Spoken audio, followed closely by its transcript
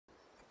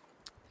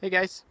Hey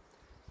guys,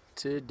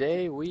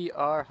 today we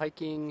are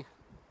hiking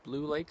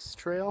Blue Lakes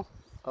Trail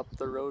up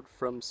the road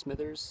from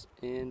Smithers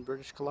in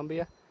British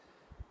Columbia.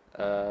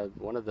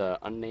 One of the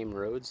unnamed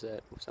roads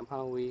that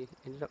somehow we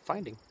ended up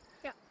finding.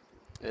 Yeah.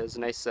 It was a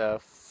nice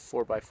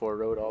 4x4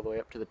 road all the way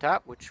up to the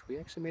top, which we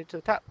actually made it to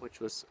the top, which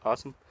was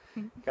awesome.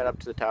 Got up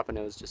to the top and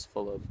it was just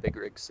full of big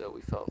rigs, so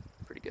we felt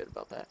pretty good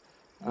about that.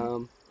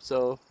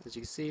 So as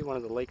you can see, one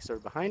of the lakes are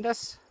behind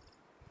us.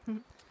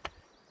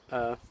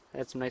 Had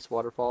some nice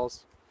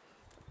waterfalls.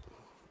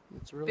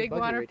 It's really Big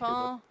buggy right here,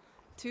 waterfall,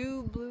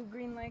 two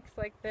blue-green lakes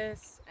like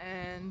this,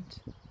 and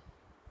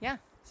yeah,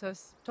 so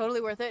it's totally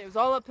worth it. It was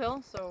all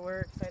uphill, so we're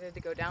excited to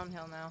go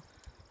downhill now.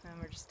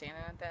 And we're just standing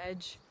at the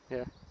edge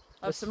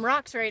of some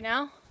rocks right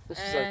now,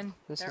 and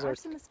there are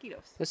some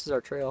mosquitoes. This is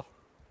our trail.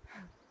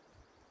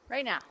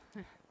 Right now.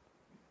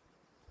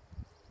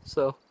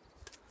 So,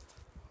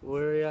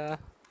 we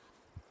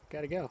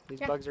gotta go. These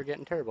bugs are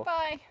getting terrible.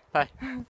 Bye. Bye.